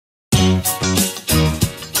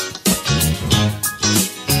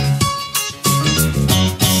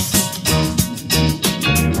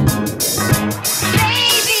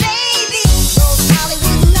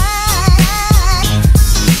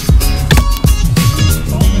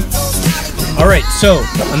Alright, so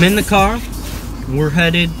I'm in the car. We're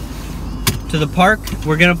headed to the park.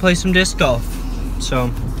 We're gonna play some disc golf. So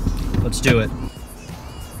let's do it.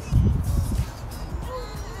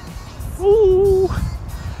 Ooh.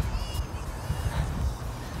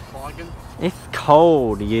 Vlogging? It's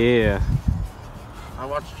cold, yeah. I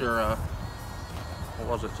watched your what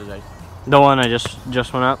was it today? The one I just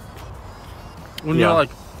went up. When Yeah. you're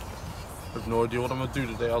like, I have no idea what I'm gonna do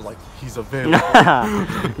today. I was like, he's available.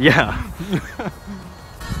 Yeah.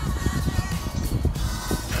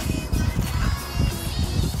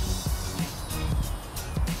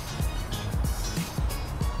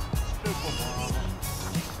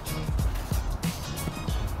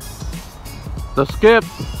 The skip.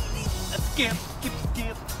 Skip.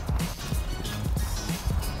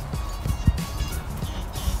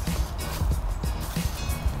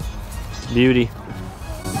 Beauty.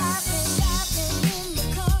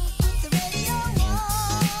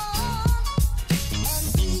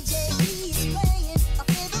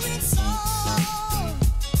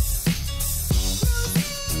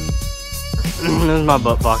 This is my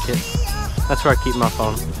butt pocket. That's where I keep my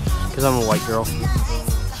phone. Because I'm a white girl.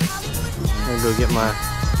 I'm gonna go get my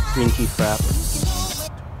green tea frap.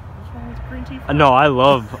 No, I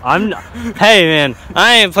love. Hey man,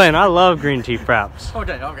 I ain't playing. I love green tea fraps.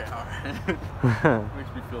 Okay, alright.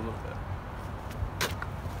 Makes me feel a little bit.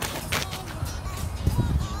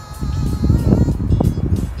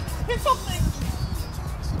 Hit something!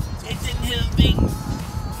 It didn't hit a thing.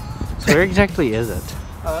 So where exactly is it?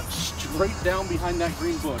 Straight down behind that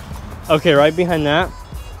green bush. Okay, right behind that.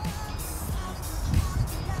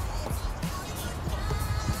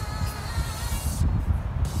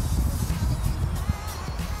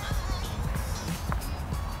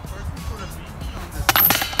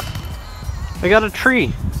 I got a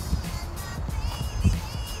tree.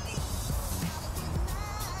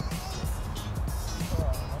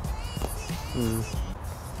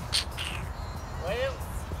 Well,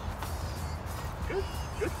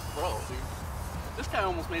 good throw, dude. This guy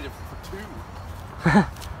almost made it for 2.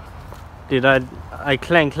 Dude, I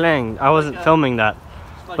clang. I wasn't filming that,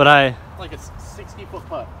 Like but like a 60-foot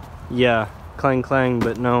putt. yeah, clang,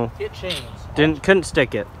 but no, It chains. couldn't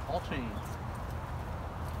stick it. All chains.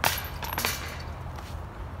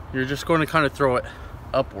 You're just going to kind of throw it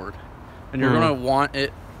upward, and you're going to want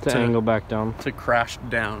it To angle back down. to crash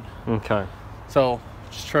down. Okay. So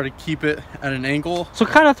just try to keep it at an angle, So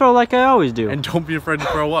kind of throw like I always do. and don't be afraid to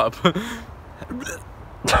throw up.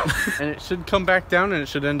 And it should come back down, and it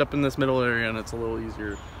should end up in this middle area, and it's a little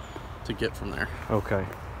easier to get from there. Okay.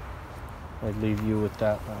 I'd leave you with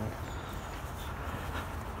that then.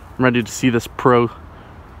 I'm ready to see this pro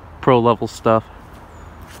level stuff.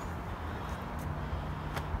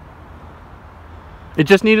 It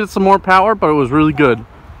just needed some more power, but it was really good.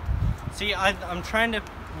 See, I'm trying to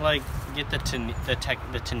like get the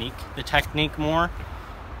technique more,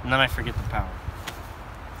 and then I forget the power.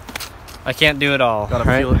 I can't do it all. Gotta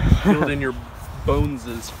right? feel it in your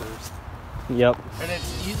boneses first. Yep. And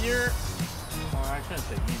it's easier, or I shouldn't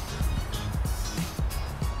say easier.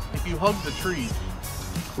 If you hug the tree,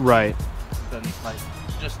 Right. then like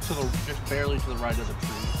just barely to the right of the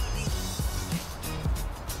tree.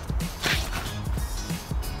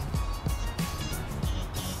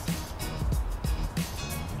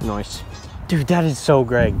 Nice. Dude, that is so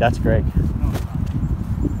Greg. That's Greg.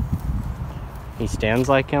 He stands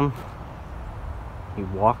like him. He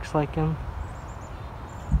walks like him.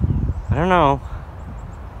 I don't know.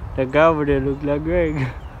 That guy over there looks like Greg.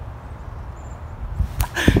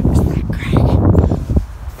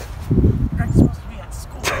 Greg's supposed to be at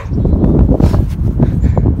school.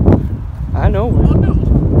 I know. Oh no.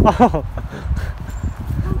 Oh.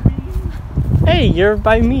 Hey, you're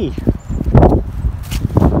by me.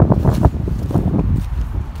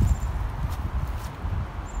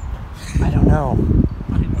 I don't know.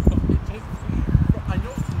 I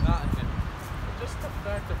know it's not him. Just the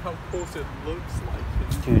fact of how close it looks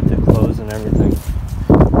like him. Dude, the clothes and everything.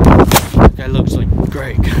 That guy looks like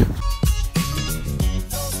Greg.